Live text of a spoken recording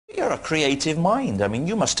You're a creative mind. I mean,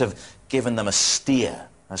 you must have given them a steer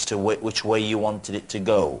as to which way you wanted it to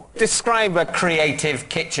go. Describe a creative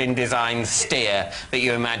kitchen design steer that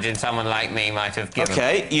you imagine someone like me might have given.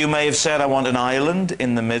 OK, you may have said, I want an island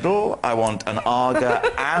in the middle, I want an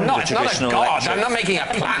Aga and a traditional not a god, electric. I'm not making a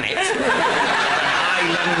planet. An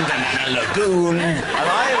island and a lagoon. An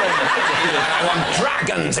island. I want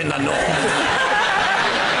dragons in the north.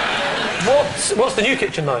 What's the new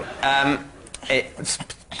kitchen like? It's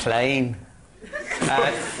plain.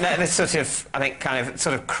 There's sort of, I think, kind of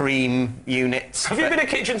sort of cream units. Have you been a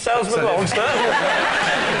kitchen salesman long, sir?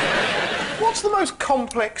 What's the most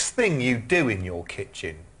complex thing you do in your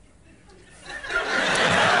kitchen?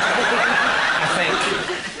 I think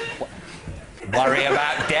worry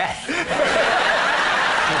about death.